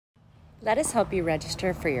Let us help you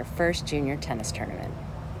register for your first junior tennis tournament.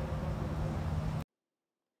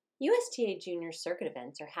 USTA junior circuit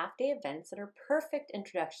events are half-day events that are perfect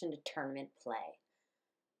introduction to tournament play.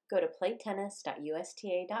 Go to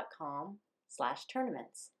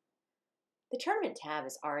playtennis.usta.com/tournaments. The tournament tab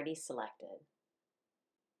is already selected.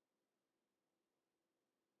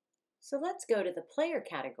 So let's go to the player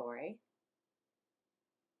category.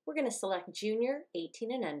 We're going to select junior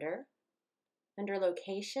 18 and under. Under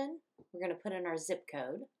location, we're going to put in our zip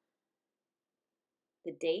code,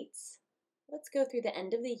 the dates. Let's go through the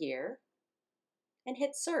end of the year and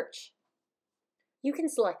hit search. You can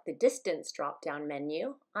select the distance drop-down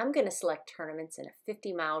menu. I'm going to select tournaments in a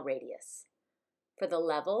 50-mile radius. For the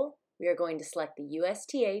level, we are going to select the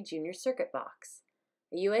USTA Junior Circuit box.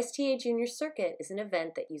 The USTA Junior Circuit is an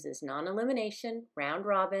event that uses non-elimination,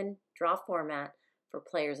 round-robin, draw format for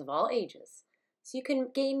players of all ages, so you can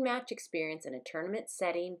gain match experience in a tournament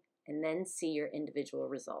setting and then see your individual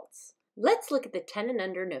results. Let's look at the 10 and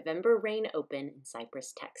under November Rain Open in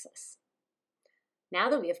Cypress, Texas. Now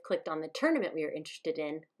that we have clicked on the tournament we are interested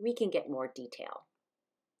in, we can get more detail.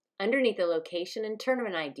 Underneath the location and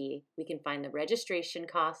tournament ID, we can find the registration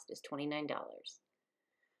cost is $29.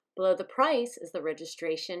 Below the price is the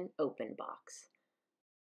registration open box.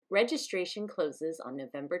 Registration closes on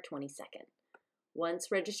November 22nd.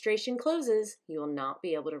 Once registration closes, you will not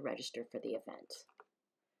be able to register for the event.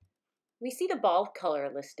 We see the ball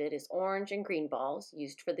color listed as orange and green balls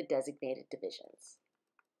used for the designated divisions.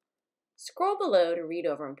 Scroll below to read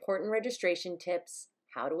over important registration tips,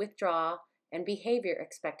 how to withdraw, and behavior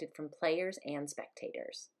expected from players and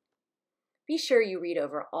spectators. Be sure you read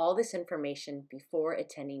over all this information before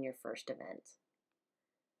attending your first event.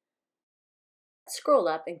 Scroll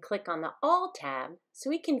up and click on the All tab so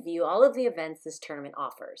we can view all of the events this tournament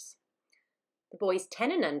offers. The boys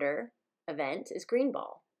 10 and under event is green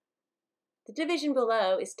ball. The division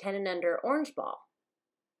below is 10 and under orange ball.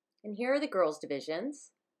 And here are the girls'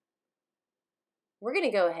 divisions. We're going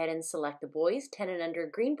to go ahead and select the boys 10 and under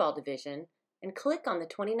green ball division and click on the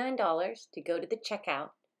 $29 to go to the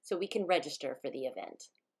checkout so we can register for the event.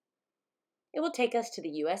 It will take us to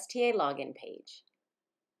the USTA login page.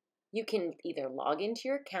 You can either log into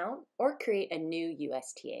your account or create a new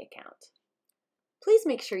USTA account. Please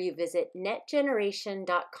make sure you visit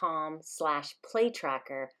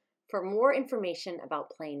netgeneration.com/playtracker for more information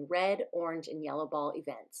about playing red, orange, and yellow ball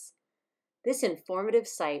events. This informative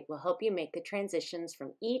site will help you make the transitions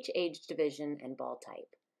from each age division and ball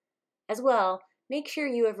type. As well, make sure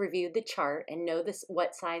you have reviewed the chart and know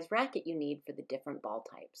what size racket you need for the different ball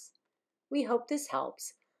types. We hope this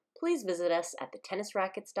helps. Please visit us at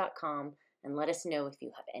thetennisrackets.com and let us know if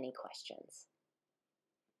you have any questions.